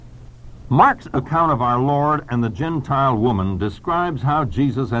Mark's account of our Lord and the Gentile woman describes how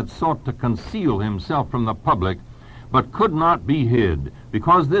Jesus had sought to conceal himself from the public, but could not be hid,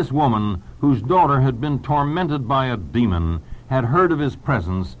 because this woman, whose daughter had been tormented by a demon, had heard of his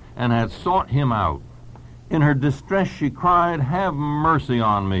presence and had sought him out. In her distress she cried, "Have mercy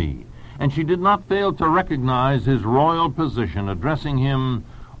on me." And she did not fail to recognize his royal position, addressing him,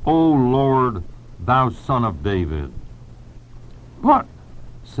 "O Lord, thou Son of David." "What?"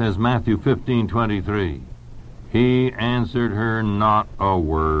 says Matthew 15:23. He answered her not a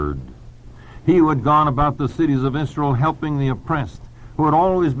word. He who had gone about the cities of Israel helping the oppressed, who had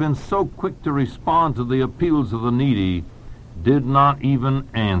always been so quick to respond to the appeals of the needy, did not even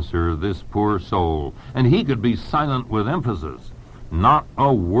answer this poor soul. And he could be silent with emphasis. Not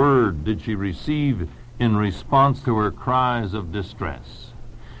a word did she receive in response to her cries of distress.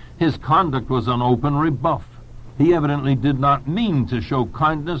 His conduct was an open rebuff. He evidently did not mean to show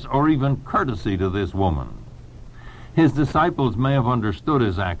kindness or even courtesy to this woman. His disciples may have understood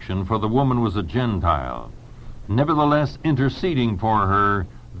his action, for the woman was a Gentile. Nevertheless, interceding for her,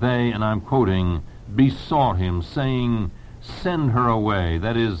 they, and I'm quoting, besought him, saying, "Send her away,"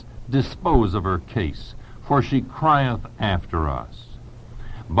 that is, dispose of her case, "for she crieth after us."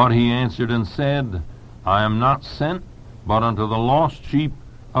 But he answered and said, "I am not sent, but unto the lost sheep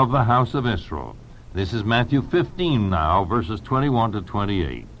of the house of Israel." This is Matthew 15 now, verses 21 to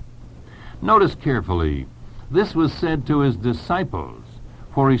 28. Notice carefully, this was said to his disciples,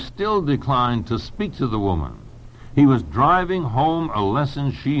 for he still declined to speak to the woman. He was driving home a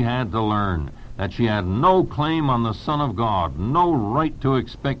lesson she had to learn, that she had no claim on the Son of God, no right to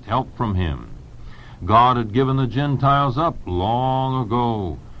expect help from him. God had given the Gentiles up long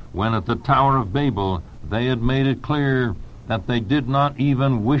ago, when at the Tower of Babel they had made it clear that they did not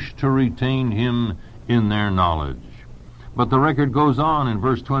even wish to retain him in their knowledge. But the record goes on in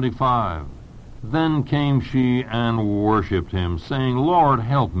verse 25. Then came she and worshipped him, saying, "Lord,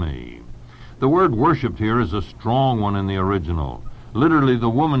 help me." The word worshipped here is a strong one in the original. Literally, the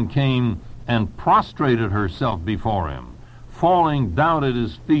woman came and prostrated herself before him. Falling down at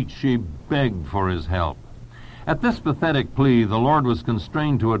his feet, she begged for his help. At this pathetic plea, the Lord was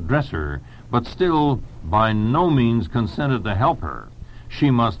constrained to address her, but still by no means consented to help her. She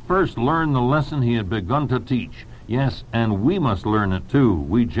must first learn the lesson he had begun to teach. Yes, and we must learn it too,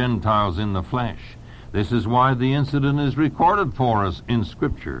 we Gentiles in the flesh. This is why the incident is recorded for us in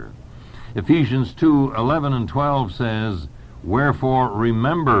Scripture. Ephesians 2:11 and 12 says, "Wherefore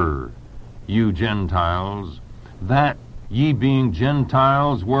remember, you Gentiles, that ye being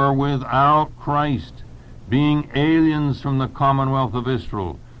Gentiles were without Christ, being aliens from the commonwealth of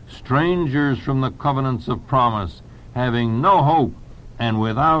Israel, strangers from the covenants of promise, having no hope, and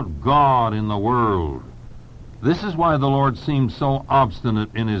without God in the world." This is why the Lord seems so obstinate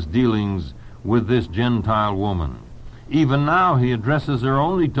in his dealings with this Gentile woman. Even now he addresses her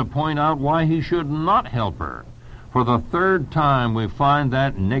only to point out why he should not help her. For the third time we find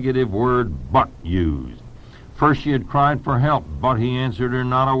that negative word "but" used. First she had cried for help, but he answered her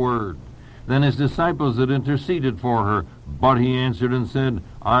not a word. Then his disciples had interceded for her, but he answered and said,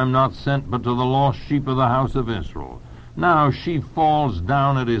 "I am not sent but to the lost sheep of the house of Israel." Now she falls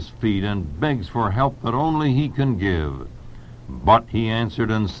down at his feet and begs for help that only he can give. But he answered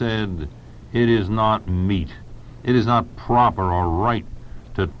and said, "It is not meet, it is not proper or right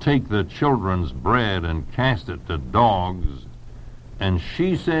to take the children's bread and cast it to dogs." And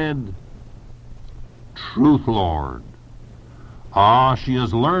she said, "Truth, Lord." Ah, she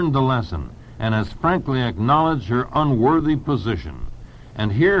has learned the lesson and has frankly acknowledged her unworthy position.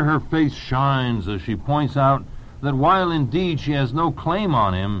 And here her face shines as she points out that while indeed she has no claim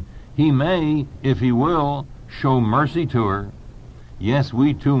on him, he may, if he will, show mercy to her. Yes,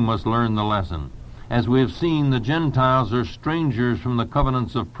 we too must learn the lesson. As we have seen, the Gentiles are strangers from the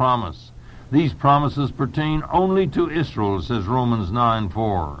covenants of promise. These promises pertain only to Israel, says Romans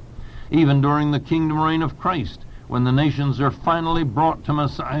 9:4. Even during the kingdom reign of Christ, when the nations are finally brought to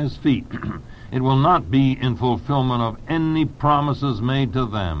Messiah's feet, it will not be in fulfillment of any promises made to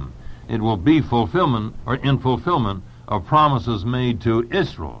them. It will be in fulfillment of promises made to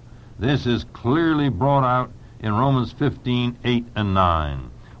Israel. This is clearly brought out in Romans 15:8 and 9,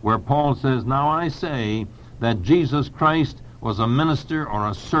 where Paul says, "Now I say that Jesus Christ was a minister or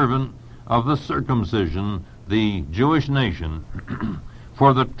a servant of the circumcision, the Jewish nation,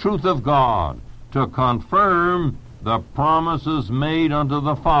 for the truth of God, to confirm the promises made unto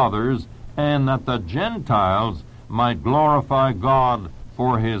the fathers, and that the Gentiles might glorify God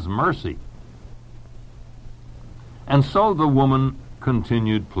for his mercy." And so the woman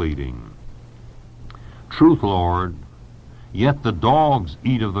continued pleading, "Truth, Lord, Yet the dogs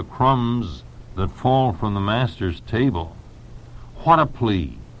eat of the crumbs that fall from the master's table. What a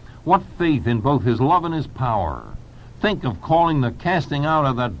plea! What faith in both his love and his power! Think of calling the casting out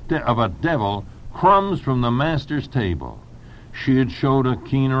of a devil crumbs from the master's table. She had showed a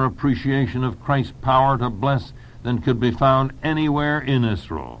keener appreciation of Christ's power to bless than could be found anywhere in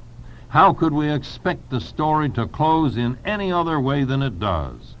Israel. How could we expect the story to close in any other way than it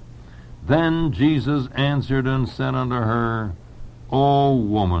does? Then Jesus answered and said unto her, O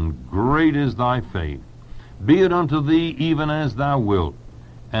woman, great is thy faith. Be it unto thee even as thou wilt.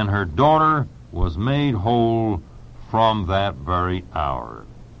 And her daughter was made whole from that very hour.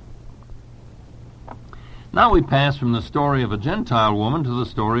 Now we pass from the story of a Gentile woman to the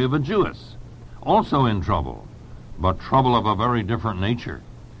story of a Jewess, also in trouble, but trouble of a very different nature.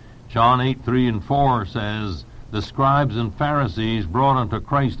 John 8:3 and 4 says, The scribes and Pharisees brought unto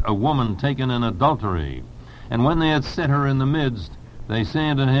Christ a woman taken in adultery. And when they had set her in the midst, they say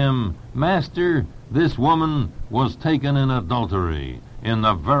unto him, Master, this woman was taken in adultery, in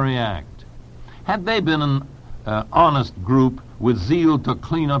the very act. Had they been an honest group with zeal to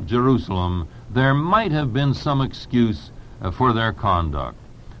clean up Jerusalem, there might have been some excuse for their conduct.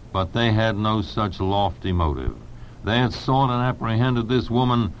 But they had no such lofty motive. They had sought and apprehended this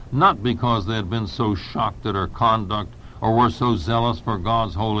woman not because they had been so shocked at her conduct or were so zealous for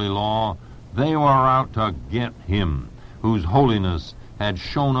God's holy law. They were out to get him, whose holiness had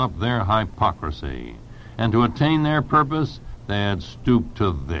shown up their hypocrisy. And to attain their purpose, they had stooped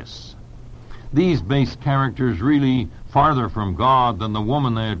to this. These base characters, really farther from God than the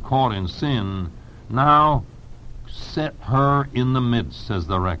woman they had caught in sin, now set her in the midst, says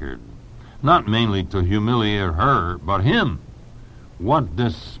the record. Not mainly to humiliate her, but him. What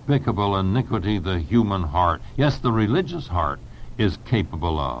despicable iniquity the human heart, yes, the religious heart, is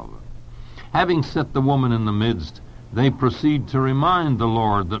capable of. Having set the woman in the midst, they proceed to remind the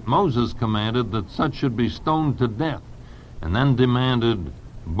Lord that Moses commanded that such should be stoned to death, and then demanded,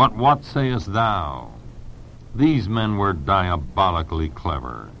 But what sayest thou? These men were diabolically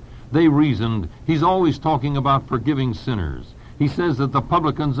clever. They reasoned, he's always talking about forgiving sinners. He says that the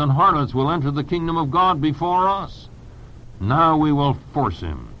publicans and harlots will enter the kingdom of God before us. Now we will force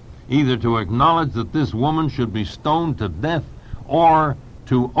him either to acknowledge that this woman should be stoned to death or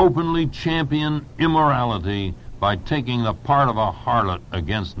to openly champion immorality by taking the part of a harlot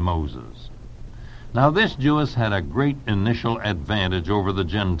against Moses. Now this Jewess had a great initial advantage over the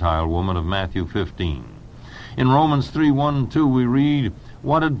Gentile woman of Matthew 15. In Romans 3:1-2 we read,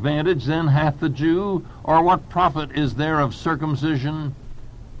 What advantage then hath the Jew, or what profit is there of circumcision?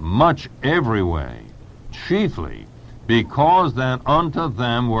 Much every way, chiefly because that unto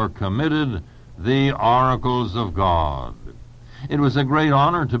them were committed the oracles of God. It was a great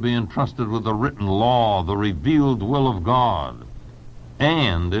honor to be entrusted with the written law, the revealed will of God.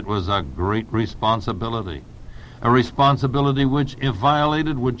 And it was a great responsibility. A responsibility which, if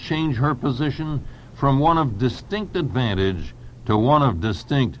violated, would change her position from one of distinct advantage to one of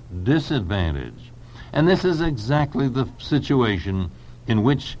distinct disadvantage. And this is exactly the situation in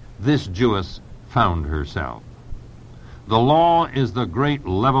which this Jewess found herself. The law is the great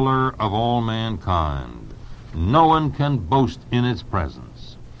leveler of all mankind. No one can boast in its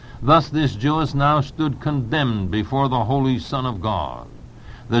presence. Thus this Jewess now stood condemned before the Holy Son of God.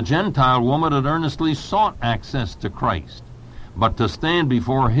 The Gentile woman had earnestly sought access to Christ, but to stand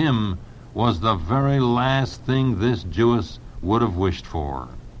before him was the very last thing this Jewess would have wished for.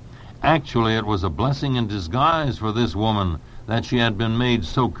 Actually, it was a blessing in disguise for this woman that she had been made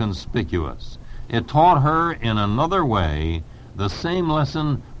so conspicuous. It taught her in another way the same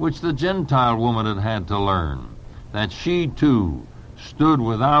lesson which the Gentile woman had had to learn, that she too stood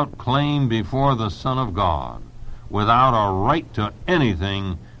without claim before the Son of God, without a right to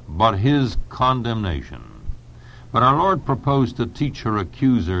anything but his condemnation. But our Lord proposed to teach her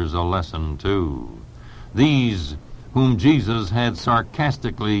accusers a lesson too. These whom Jesus had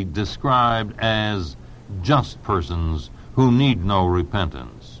sarcastically described as just persons who need no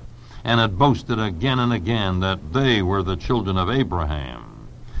repentance, and had boasted again and again that they were the children of Abraham.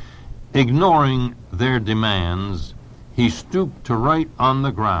 Ignoring their demands, he stooped to write on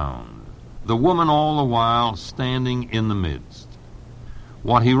the ground, the woman all the while standing in the midst.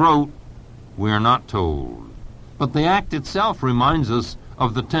 What he wrote, we are not told, but the act itself reminds us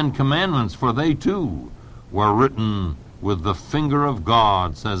of the 10 Commandments, for they too were written with the finger of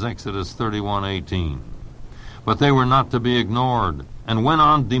God, says Exodus 31:18. But they were not to be ignored, and went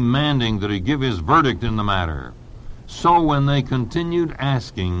on demanding that he give his verdict in the matter. So when they continued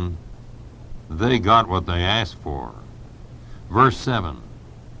asking, they got what they asked for. Verse 7,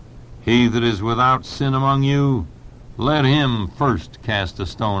 He that is without sin among you, Let him first cast a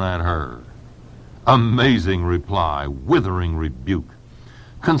stone at her. Amazing reply, withering rebuke.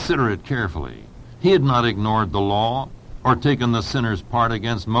 Consider it carefully. He had not ignored the law or taken the sinner's part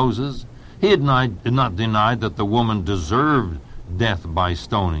against Moses. He had not denied that the woman deserved death by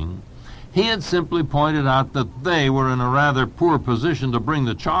stoning. He had simply pointed out that they were in a rather poor position to bring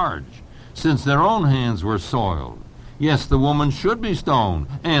the charge, since their own hands were soiled. Yes, the woman should be stoned,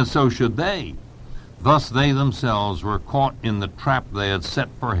 and so should they. Thus they themselves were caught in the trap they had set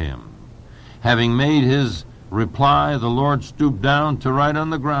for him. Having made his reply, the Lord stooped down to write on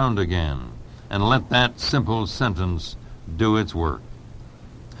the ground again, and let that simple sentence do its work.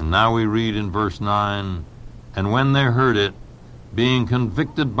 And now we read in verse 9, "And when they heard it, being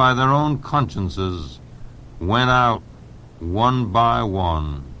convicted by their own consciences, went out one by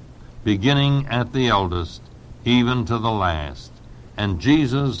one, beginning at the eldest, even to the last. And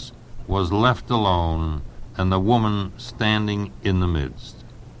Jesus was left alone, and the woman standing in the midst."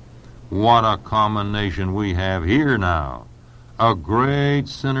 What a combination we have here now. A great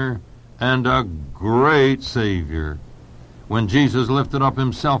sinner and a great Savior. When Jesus lifted up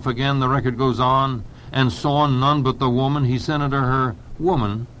himself again, the record goes on, and saw none but the woman, he said unto her,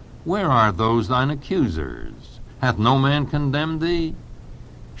 "Woman, where are those thine accusers? Hath no man condemned thee?"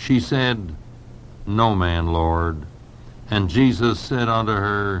 She said, "No man, Lord." And Jesus said unto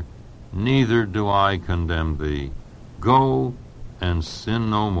her, "Neither do I condemn thee. Go and sin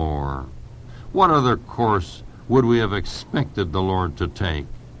no more." What other course would we have expected the Lord to take?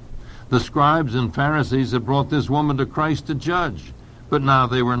 The scribes and Pharisees had brought this woman to Christ to judge, but now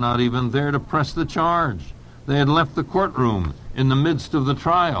they were not even there to press the charge. They had left the courtroom in the midst of the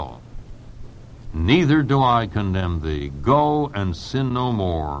trial. "Neither do I condemn thee. Go and sin no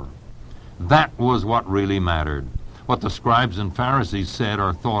more." That was what really mattered. What the scribes and Pharisees said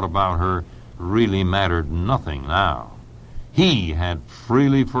or thought about her really mattered nothing now. He had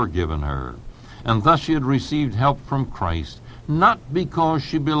freely forgiven her, and thus she had received help from Christ, not because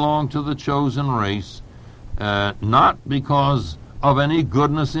she belonged to the chosen race, not because of any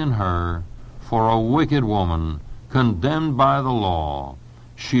goodness in her. For a wicked woman, condemned by the law,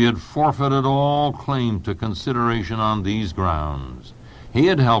 she had forfeited all claim to consideration on these grounds. He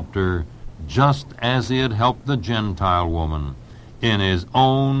had helped her just as he had helped the Gentile woman in his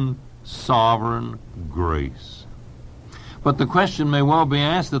own sovereign grace. But the question may well be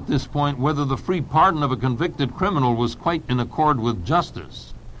asked at this point whether the free pardon of a convicted criminal was quite in accord with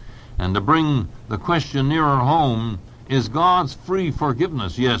justice. And to bring the question nearer home, is God's free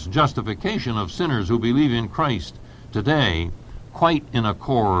forgiveness, yes, justification of sinners who believe in Christ today, quite in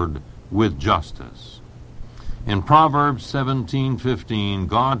accord with justice? In Proverbs 17:15,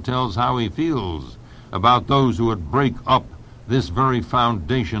 God tells how he feels about those who would break up this very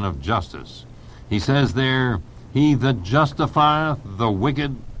foundation of justice. He says there, "He that justifieth the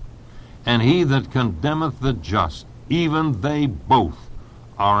wicked, and he that condemneth the just, even they both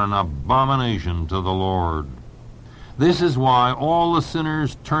are an abomination to the Lord." This is why all the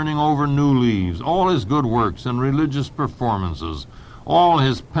sinners turning over new leaves, all his good works and religious performances, all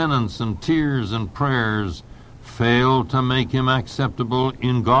his penance and tears and prayers, fail to make him acceptable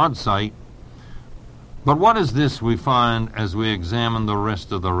in God's sight. But what is this we find as we examine the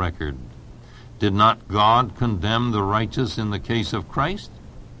rest of the record? Did not God condemn the righteous in the case of Christ?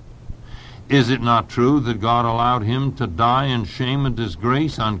 Is it not true that God allowed him to die in shame and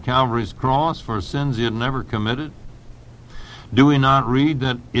disgrace on Calvary's cross for sins he had never committed? Do we not read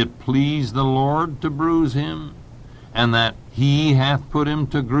that it pleased the Lord to bruise him, and that he hath put him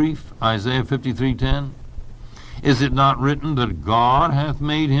to grief? Isaiah 53:10. Is it not written that God hath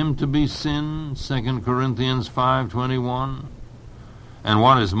made him to be sin? 2 Corinthians 5:21. And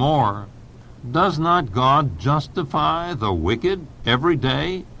what is more, does not God justify the wicked every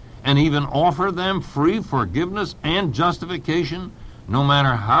day, and even offer them free forgiveness and justification, no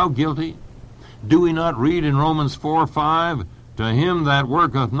matter how guilty? Do we not read in Romans 4:5, "To him that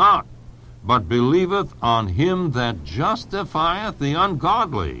worketh not, but believeth on him that justifieth the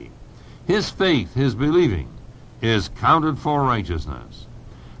ungodly, his faith," his believing, "is counted for righteousness"?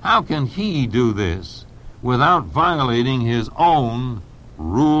 How can he do this without violating his own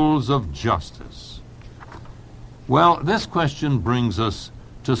rules of justice? Well, this question brings us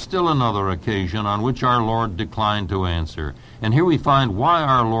to still another occasion on which our Lord declined to answer. And here we find why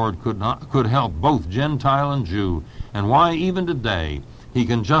our Lord could help both Gentile and Jew, and why even today he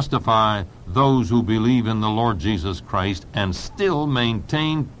can justify those who believe in the Lord Jesus Christ and still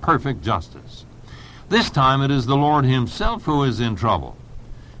maintain perfect justice. This time it is the Lord himself who is in trouble.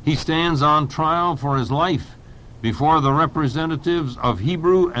 He stands on trial for his life before the representatives of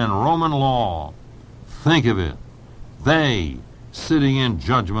Hebrew and Roman law. Think of it. they sitting in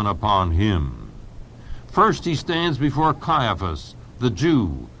judgment upon him. First he stands before Caiaphas, the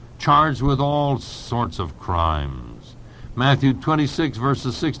Jew, charged with all sorts of crimes. Matthew 26,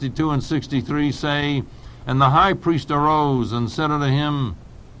 verses 62 and 63 say, And the high priest arose and said unto him,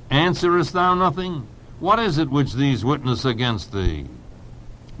 Answerest thou nothing? What is it which these witness against thee?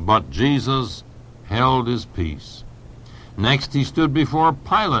 But Jesus held his peace. Next he stood before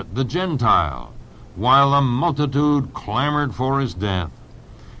Pilate the Gentile, while the multitude clamored for his death.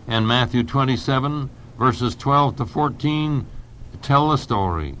 And Matthew 27, verses 12 to 14, tell the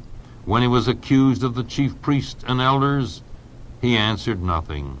story. When he was accused of the chief priests and elders, he answered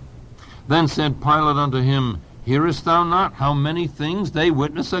nothing. Then said Pilate unto him, Hearest thou not how many things they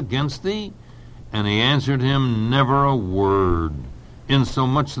witness against thee? And he answered him never a word,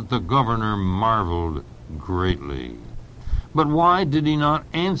 insomuch that the governor marveled greatly. But why did he not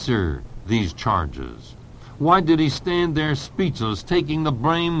answer these charges? Why did he stand there speechless, taking the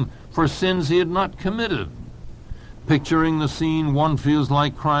blame for sins he had not committed? Picturing the scene, one feels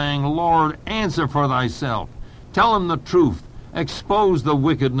like crying, Lord, answer for thyself. Tell him the truth. Expose the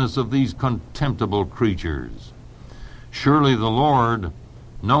wickedness of these contemptible creatures. Surely the Lord,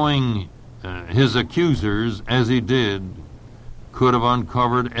 knowing his accusers as he did, could have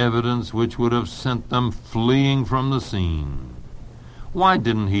uncovered evidence which would have sent them fleeing from the scene. Why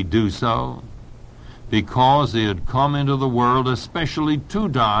didn't he do so? Because he had come into the world especially to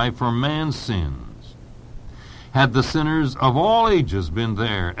die for man's sins. Had the sinners of all ages been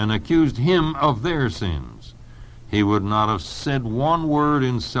there and accused him of their sins, he would not have said one word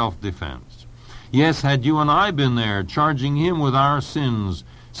in self-defense. Yes, had you and I been there, charging him with our sins,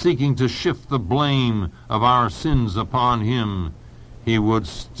 seeking to shift the blame of our sins upon him, he would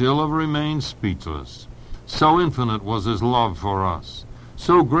still have remained speechless. So infinite was his love for us,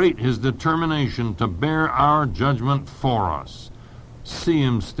 so great his determination to bear our judgment for us. See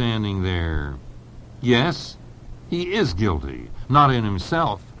him standing there. Yes, he is guilty, not in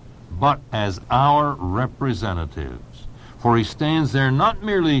himself, but as our representatives. For he stands there not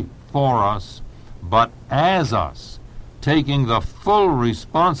merely for us, but as us, taking the full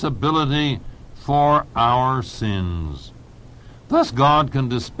responsibility for our sins. Thus God can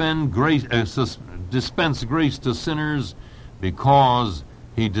dispense grace to sinners because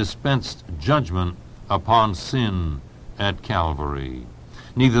he dispensed judgment upon sin at Calvary.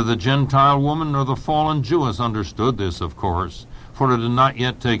 Neither the Gentile woman nor the fallen Jewess understood this, of course, for it had not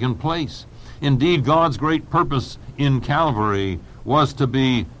yet taken place. Indeed, God's great purpose in Calvary was to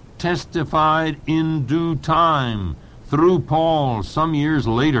be testified in due time through Paul some years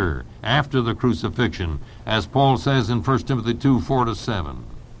later after the crucifixion, as Paul says in 1 Timothy 2, 4-7.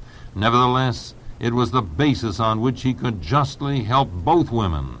 Nevertheless, it was the basis on which he could justly help both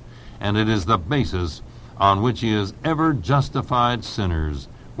women, and it is the basis on which he has ever justified sinners,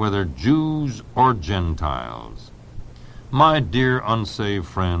 whether Jews or Gentiles. My dear unsaved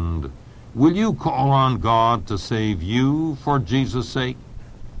friend, will you call on God to save you for Jesus' sake?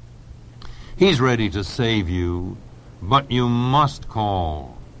 He's ready to save you, but you must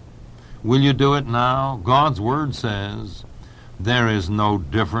call. Will you do it now? God's Word says there is no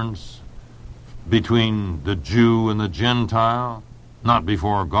difference between the Jew and the Gentile, not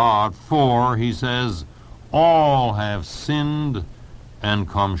before God, for, he says, all have sinned and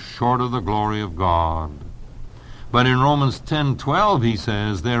come short of the glory of God. But in Romans 10:12 he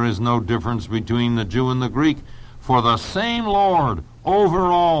says there is no difference between the Jew and the Greek, for the same Lord over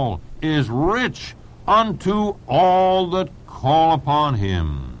all is rich unto all that call upon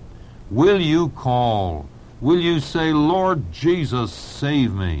him. Will you call? Will you say, Lord Jesus,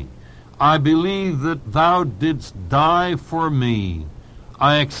 save me? I believe that thou didst die for me.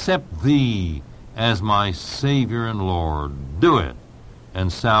 I accept thee as my Savior and Lord. Do it,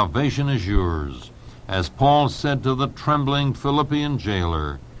 and salvation is yours. As Paul said to the trembling Philippian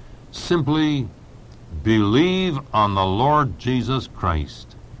jailer, simply believe on the Lord Jesus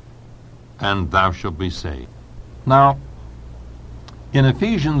Christ, and thou shalt be saved. Now, in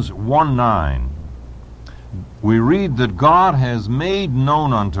Ephesians 1:9, we read that God has made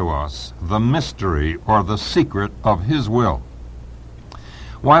known unto us the mystery or the secret of his will.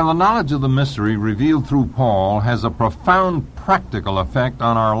 While the knowledge of the mystery revealed through Paul has a profound practical effect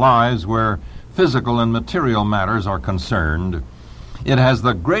on our lives where physical and material matters are concerned, it has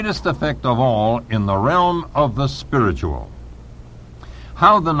the greatest effect of all in the realm of the spiritual.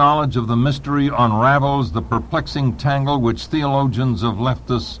 How the knowledge of the mystery unravels the perplexing tangle which theologians have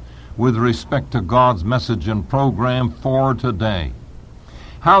left us with respect to God's message and program for today.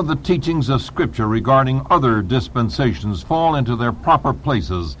 How the teachings of Scripture regarding other dispensations fall into their proper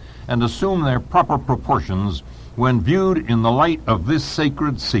places and assume their proper proportions when viewed in the light of this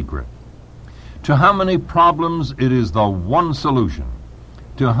sacred secret. To how many problems it is the one solution,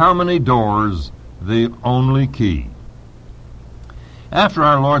 to how many doors the only key. After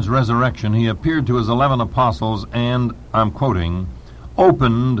our Lord's resurrection, he appeared to his 11 apostles and, I'm quoting,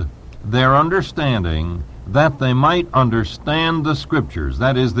 opened their understanding that they might understand the Scriptures,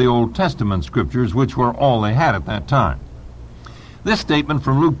 that is, the Old Testament Scriptures, which were all they had at that time. This statement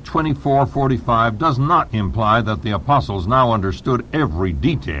from Luke 24:45 does not imply that the apostles now understood every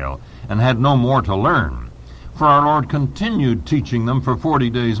detail and had no more to learn, for our Lord continued teaching them for 40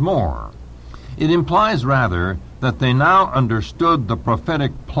 days more. It implies rather that they now understood the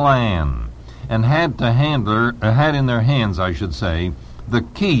prophetic plan and had in their hands, the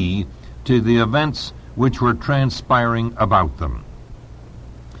key to the events which were transpiring about them.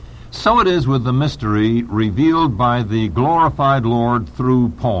 So it is with the mystery revealed by the glorified Lord through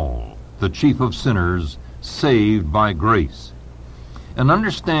Paul, the chief of sinners, saved by grace. An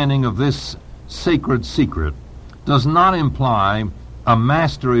understanding of this sacred secret does not imply a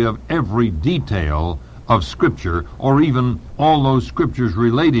mastery of every detail of Scripture, or even all those Scriptures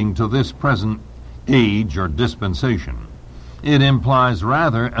relating to this present age or dispensation. It implies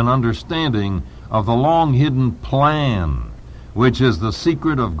rather an understanding of the long-hidden plan, which is the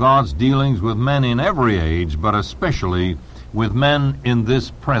secret of God's dealings with men in every age, but especially with men in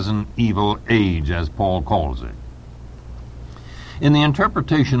this present evil age, as Paul calls it. In the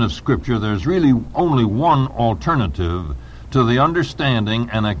interpretation of Scripture, there's really only one alternative to the understanding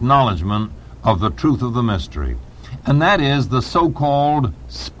and acknowledgement of the truth of the mystery, and that is the so-called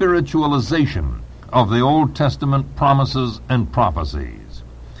spiritualization of the Old Testament promises and prophecies.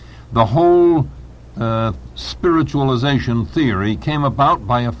 The whole spiritualization theory came about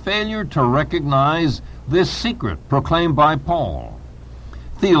by a failure to recognize this secret proclaimed by Paul.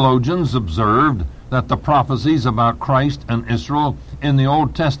 Theologians observed that the prophecies about Christ and Israel in the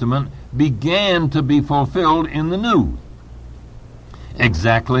Old Testament began to be fulfilled in the New.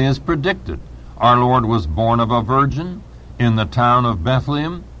 Exactly as predicted, our Lord was born of a virgin in the town of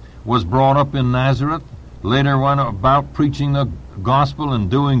Bethlehem, was brought up in Nazareth, later went about preaching the gospel and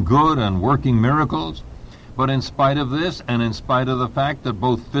doing good and working miracles. But in spite of this, and in spite of the fact that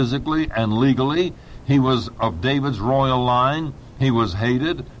both physically and legally he was of David's royal line, he was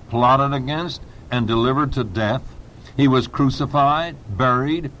hated, plotted against, and delivered to death. He was crucified,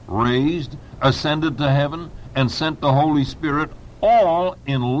 buried, raised, ascended to heaven, and sent the Holy Spirit, all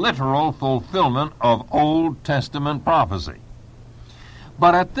in literal fulfillment of Old Testament prophecy.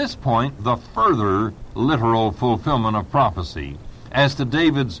 But at this point, the further literal fulfillment of prophecy as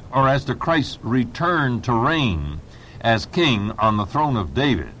to Christ's return to reign as king on the throne of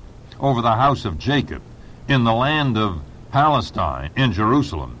David over the house of Jacob in the land of Palestine, in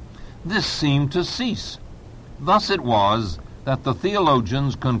Jerusalem, this seemed to cease. Thus it was that the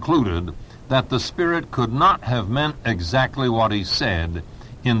theologians concluded that the Spirit could not have meant exactly what he said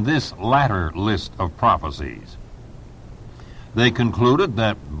in this latter list of prophecies. They concluded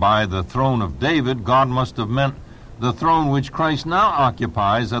that by the throne of David, God must have meant the throne which Christ now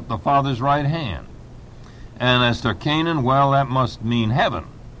occupies at the Father's right hand. And as to Canaan, well, that must mean heaven.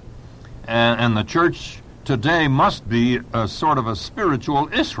 And the church today must be a sort of a spiritual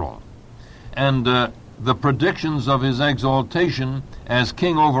Israel. And the predictions of his exaltation as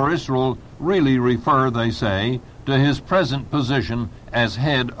king over Israel really refer, they say, to his present position as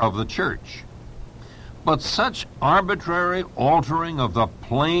head of the church. But such arbitrary altering of the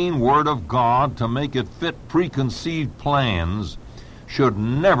plain Word of God to make it fit preconceived plans should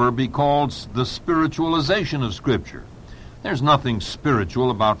never be called the spiritualization of Scripture. There's nothing spiritual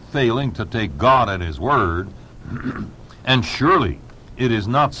about failing to take God at His word, and surely it is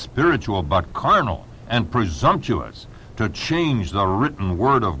not spiritual but carnal and presumptuous to change the written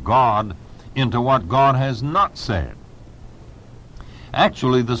Word of God into what God has not said.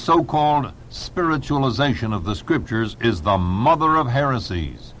 Actually, the so-called spiritualization of the Scriptures is the mother of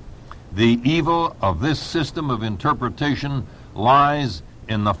heresies. The evil of this system of interpretation lies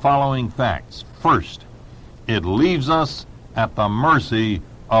in the following facts. First, it leaves us at the mercy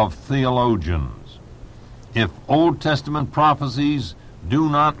of theologians. If Old Testament prophecies do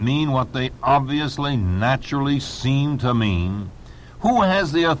not mean what they obviously, naturally seem to mean, who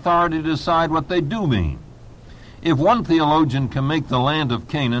has the authority to decide what they do mean? If one theologian can make the land of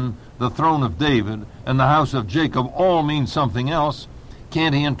Canaan, the throne of David, and the house of Jacob all mean something else,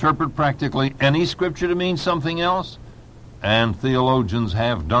 can't he interpret practically any Scripture to mean something else? And theologians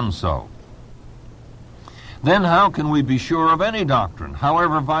have done so. Then how can we be sure of any doctrine,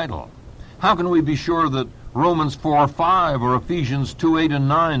 however vital? How can we be sure that Romans 4:5 or Ephesians 2:8 and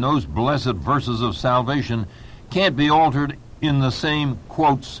 9, those blessed verses of salvation, can't be altered in the same,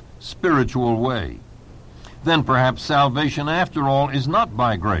 quotes, spiritual way. Then perhaps salvation, after all, is not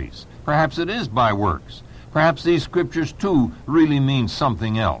by grace. Perhaps it is by works. Perhaps these scriptures, too, really mean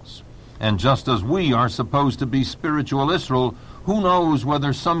something else. And just as we are supposed to be spiritual Israel, who knows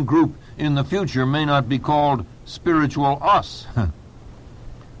whether some group in the future may not be called spiritual us?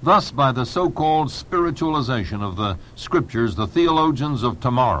 Thus, by the so-called spiritualization of the scriptures, the theologians of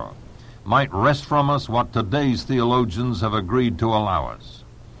tomorrow might wrest from us what today's theologians have agreed to allow us.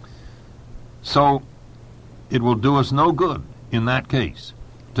 So, it will do us no good, in that case,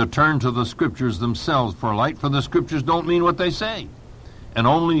 to turn to the scriptures themselves for light, for the scriptures don't mean what they say, and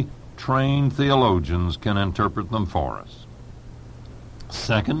only trained theologians can interpret them for us.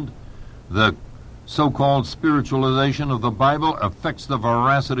 Second, the so-called spiritualization of the Bible affects the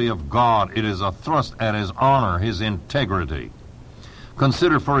veracity of God. It is a thrust at His honor, His integrity.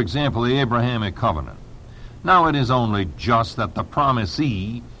 Consider, for example, the Abrahamic covenant. Now it is only just that the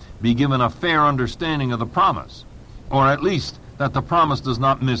promisee be given a fair understanding of the promise, or at least that the promise does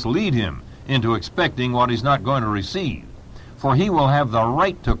not mislead him into expecting what he's not going to receive, for he will have the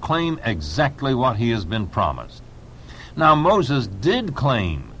right to claim exactly what he has been promised. Now Moses did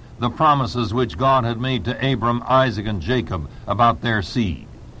claim the promises which God had made to Abram, Isaac, and Jacob about their seed.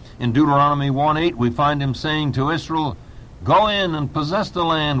 In Deuteronomy 1:8 we find him saying to Israel, "Go in and possess the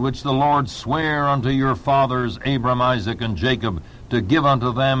land which the Lord sware unto your fathers, Abram, Isaac, and Jacob, to give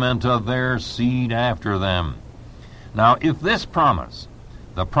unto them and to their seed after them." Now, if this promise,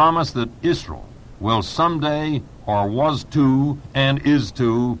 the promise that Israel will someday, or was to, and is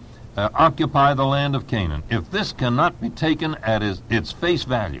to, occupy the land of Canaan, if this cannot be taken at its face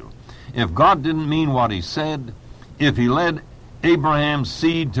value, if God didn't mean what He said, if He led Abraham's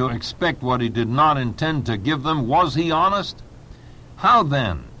seed to expect what He did not intend to give them, was He honest? How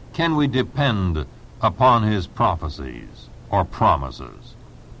then can we depend upon His prophecies or promises?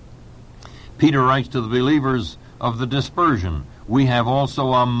 Peter writes to the believers of the dispersion, "We have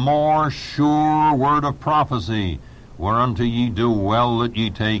also a more sure word of prophecy, whereunto ye do well that ye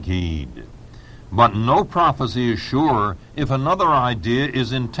take heed." But no prophecy is sure if another idea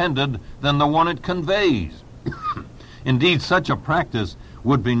is intended than the one it conveys. Indeed, such a practice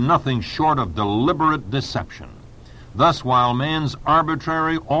would be nothing short of deliberate deception. Thus, while man's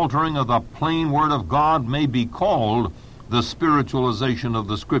arbitrary altering of the plain word of God may be called the spiritualization of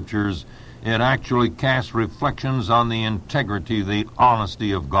the scriptures, it actually casts reflections on the integrity, the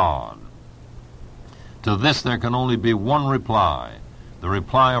honesty of God. To this there can only be one reply, the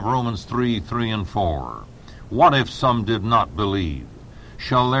reply of Romans 3:3 and 4. What if some did not believe?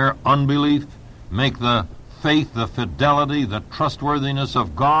 Shall their unbelief make the faith, the fidelity, the trustworthiness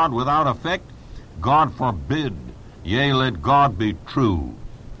of God without effect? God forbid. Yea, let God be true,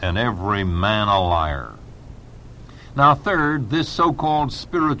 and every man a liar. Now, third, this so-called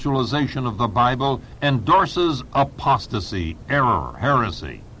spiritualization of the Bible endorses apostasy, error,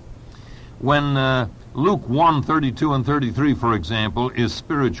 heresy. When Luke 1:32 and 33, for example, is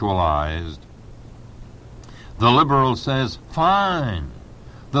spiritualized, the liberal says, fine,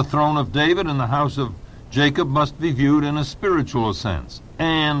 the throne of David and the house of Jacob must be viewed in a spiritual sense,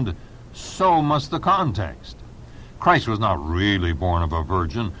 and so must the context. Christ was not really born of a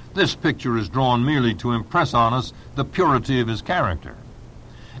virgin. This picture is drawn merely to impress on us the purity of His character.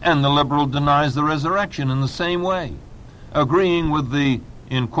 And the liberal denies the resurrection in the same way, agreeing with the,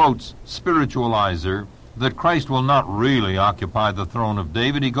 in quotes, spiritualizer, that Christ will not really occupy the throne of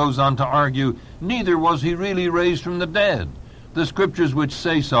David. He goes on to argue, neither was He really raised from the dead. The scriptures which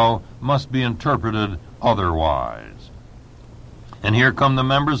say so must be interpreted otherwise. And here come the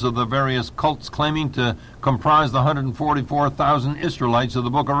members of the various cults claiming to comprise the 144,000 Israelites of the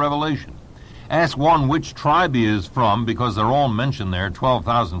book of Revelation. Ask one which tribe he is from, because they're all mentioned there,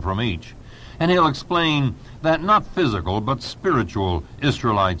 12,000 from each, and he'll explain that not physical but spiritual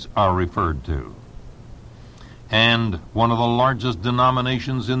Israelites are referred to. And one of the largest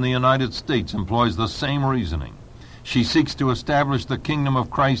denominations in the United States employs the same reasoning. She seeks to establish the kingdom of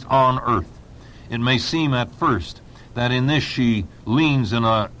Christ on earth. It may seem at first that in this she leans to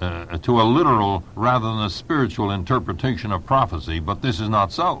a literal rather than a spiritual interpretation of prophecy, but this is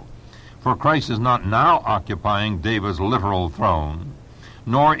not so. For Christ is not now occupying David's literal throne,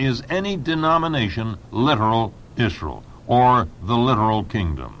 nor is any denomination literal Israel, or the literal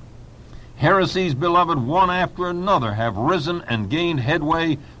kingdom. Heresies, beloved, one after another have risen and gained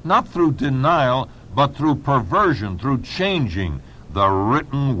headway, not through denial, but through perversion, through changing the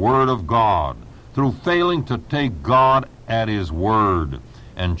written word of God, through failing to take God at His word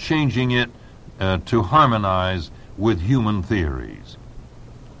and changing it to harmonize with human theories.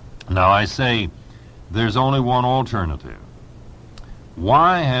 Now I say, there's only one alternative.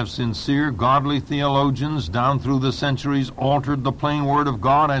 Why have sincere, godly theologians down through the centuries altered the plain word of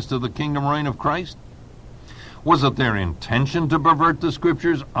God as to the kingdom reign of Christ? Was it their intention to pervert the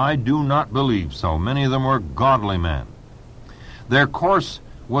Scriptures? I do not believe so. Many of them were godly men. Their course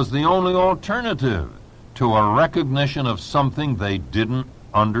was the only alternative to a recognition of something they didn't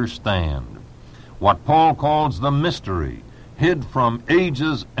understand. What Paul calls the mystery, hid from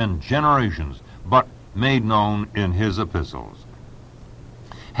ages and generations, but made known in his epistles.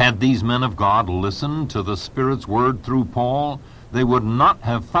 Had these men of God listened to the Spirit's word through Paul, they would not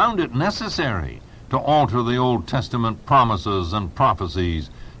have found it necessary to alter the Old Testament promises and prophecies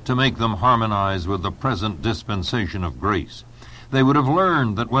to make them harmonize with the present dispensation of grace. They would have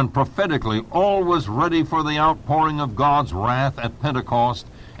learned that when prophetically all was ready for the outpouring of God's wrath at Pentecost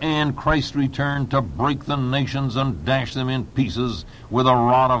and Christ's return to break the nations and dash them in pieces with a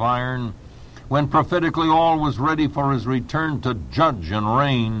rod of iron, when prophetically all was ready for his return to judge and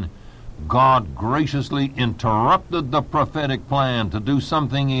reign, God graciously interrupted the prophetic plan to do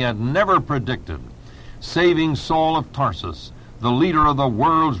something he had never predicted, saving Saul of Tarsus, the leader of the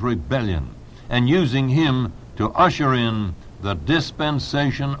world's rebellion, and using him to usher in the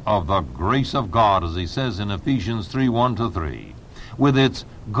dispensation of the grace of God, as he says in Ephesians 3:1-3, with its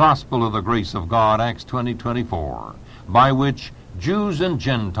gospel of the grace of God, Acts 20:24, by which Jews and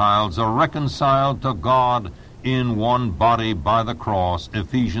Gentiles are reconciled to God in one body by the cross,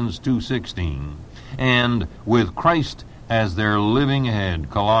 Ephesians 2:16, and with Christ as their living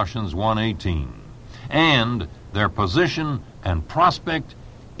head, Colossians 1:18, and their position and prospect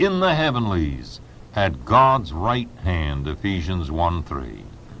in the heavenlies at God's right hand, Ephesians 1:3.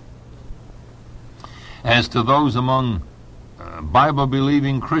 As to those among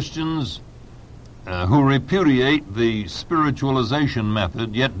Bible-believing Christians who repudiate the spiritualization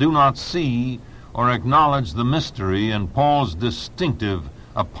method, yet do not see or acknowledge the mystery in Paul's distinctive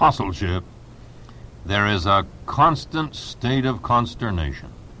apostleship, there is a constant state of consternation.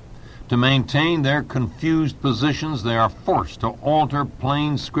 To maintain their confused positions, they are forced to alter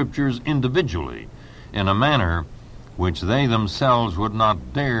plain Scriptures individually in a manner which they themselves would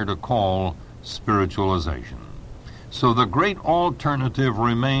not dare to call spiritualization. So the great alternative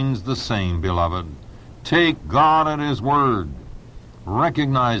remains the same, beloved. Take God at his word,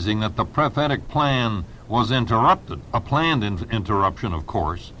 recognizing that the prophetic plan was interrupted, a planned interruption, of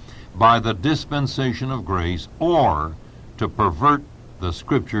course, by the dispensation of grace, or to pervert the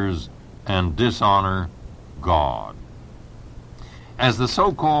Scriptures and dishonor God. As the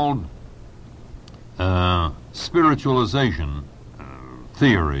so-called spiritualization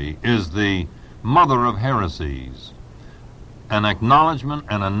theory is the mother of heresies, an acknowledgement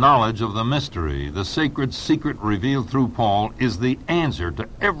and a knowledge of the mystery, the sacred secret revealed through Paul, is the answer to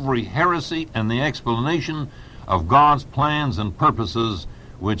every heresy and the explanation of God's plans and purposes,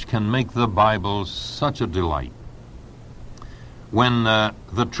 which can make the Bible such a delight. When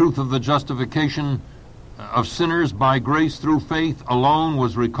the truth of the justification of sinners by grace through faith alone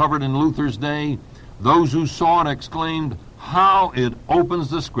was recovered in Luther's day, those who saw it exclaimed, "How it opens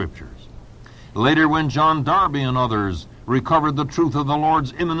the Scriptures!" Later, when John Darby and others recovered the truth of the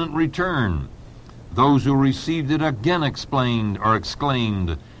Lord's imminent return, those who received it again exclaimed,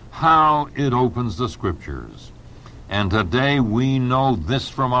 "How it opens the Scriptures!" And today we know this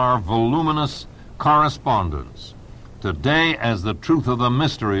from our voluminous correspondence. Today, as the truth of the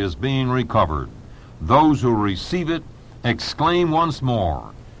mystery is being recovered, those who receive it exclaim once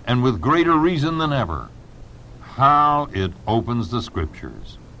more, and with greater reason than ever, "How it opens the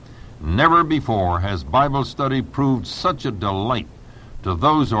Scriptures!" Never before has Bible study proved such a delight to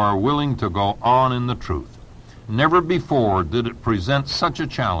those who are willing to go on in the truth. Never before did it present such a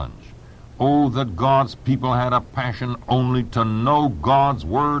challenge. Oh, that God's people had a passion only to know God's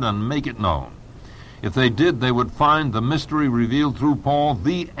Word and make it known. If they did, they would find the mystery revealed through Paul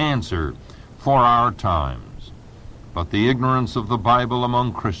the answer for our times. But the ignorance of the Bible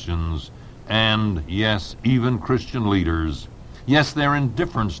among Christians, and, yes, even Christian leaders, yes, their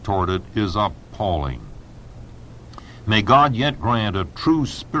indifference toward it is appalling. May God yet grant a true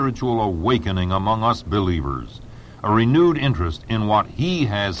spiritual awakening among us believers, a renewed interest in what He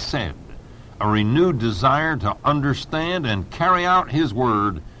has said, a renewed desire to understand and carry out His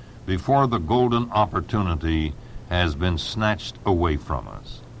Word before the golden opportunity has been snatched away from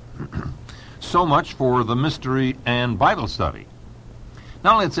us. So much for the mystery and Bible study.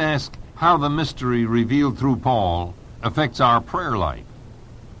 Now let's ask how the mystery revealed through Paul affects our prayer life.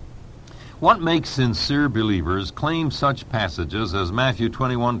 What makes sincere believers claim such passages as Matthew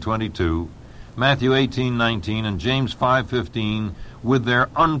 21:22, Matthew 18:19, and James 5:15 with their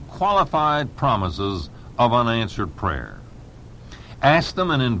unqualified promises of unanswered prayer. Ask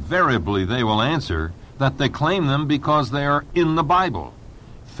them, and invariably they will answer that they claim them because they are in the Bible,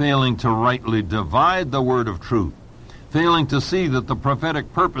 failing to rightly divide the word of truth, failing to see that the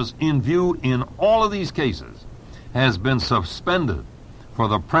prophetic purpose in view in all of these cases has been suspended for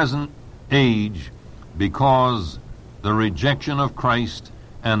the present age because the rejection of Christ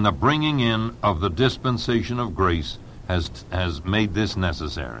and the bringing in of the dispensation of grace has made this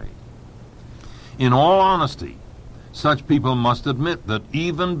necessary. In all honesty, such people must admit that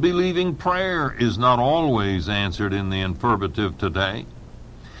even believing prayer is not always answered in the affirmative today,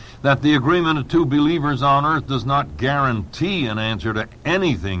 that the agreement of two believers on earth does not guarantee an answer to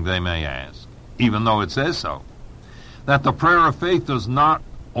anything they may ask, even though it says so, that the prayer of faith does not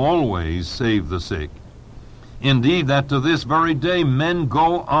always save the sick. Indeed, that to this very day men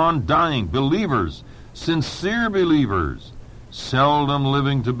go on dying, believers, sincere believers, seldom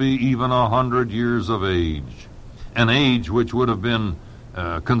living to be even 100 years of age, an age which would have been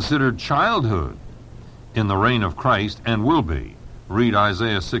considered childhood in the reign of Christ and will be. Read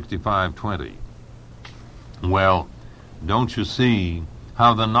Isaiah 65:20. Well, don't you see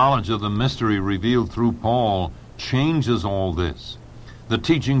how the knowledge of the mystery revealed through Paul changes all this? The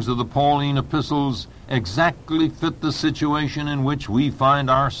teachings of the Pauline epistles exactly fit the situation in which we find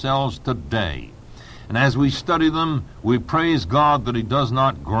ourselves today. And as we study them, we praise God that He does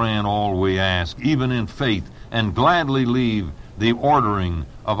not grant all we ask, even in faith, and gladly leave the ordering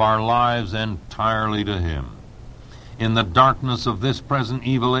of our lives entirely to Him. In the darkness of this present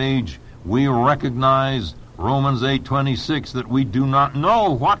evil age, we recognize Romans 8:26, that we do not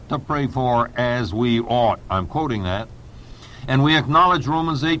know what to pray for as we ought. I'm quoting that. And we acknowledge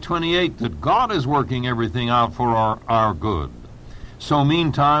Romans 8:28, that God is working everything out for our good. So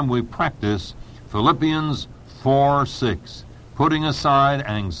meantime, we practice Philippians 4:6, putting aside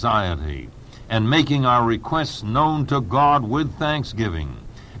anxiety and making our requests known to God with thanksgiving.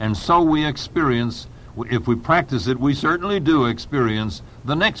 And so we experience, if we practice it, we certainly do experience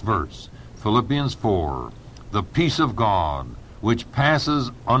the next verse, Philippians 4, the peace of God, which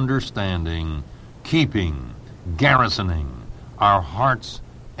passes understanding, keeping, garrisoning our hearts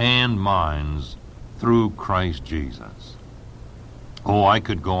and minds through Christ Jesus. Oh, I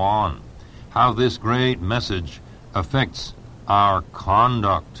could go on. How this great message affects our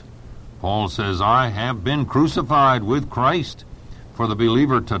conduct. Paul says, I have been crucified with Christ. For the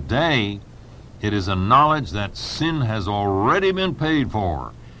believer today, it is a knowledge that sin has already been paid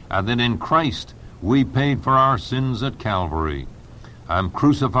for, and that in Christ we paid for our sins at Calvary. I'm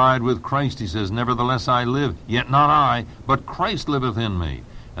crucified with Christ, he says, nevertheless I live, yet not I, but Christ liveth in me.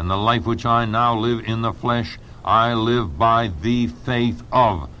 And the life which I now live in the flesh, I live by the faith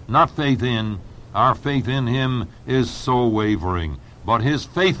of, not faith in. Our faith in Him is so wavering. But His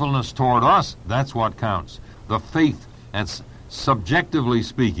faithfulness toward us, that's what counts. The faith, that's subjectively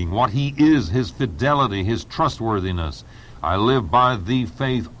speaking, what He is, His fidelity, His trustworthiness. I live by the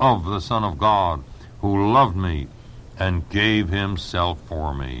faith of the Son of God, who loved me and gave Himself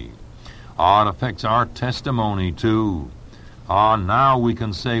for me. It affects our testimony too. Now we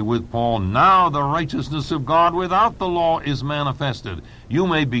can say with Paul, now the righteousness of God without the law is manifested. You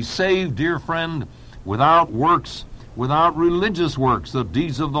may be saved, dear friend, without works, without religious works, the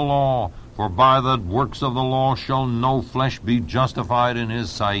deeds of the law. For by the works of the law shall no flesh be justified in His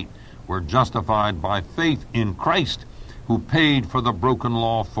sight. We're justified by faith in Christ, who paid for the broken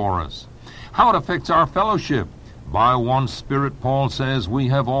law for us. How it affects our fellowship. By one Spirit, Paul says, we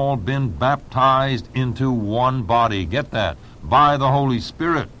have all been baptized into one body. Get that? By the Holy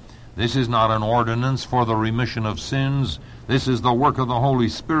Spirit. This is not an ordinance for the remission of sins. This is the work of the Holy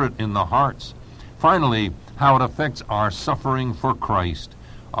Spirit in the hearts. Finally, how it affects our suffering for Christ.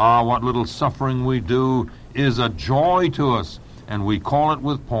 What little suffering we do is a joy to us, and we call it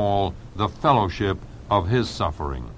with Paul the fellowship of his suffering.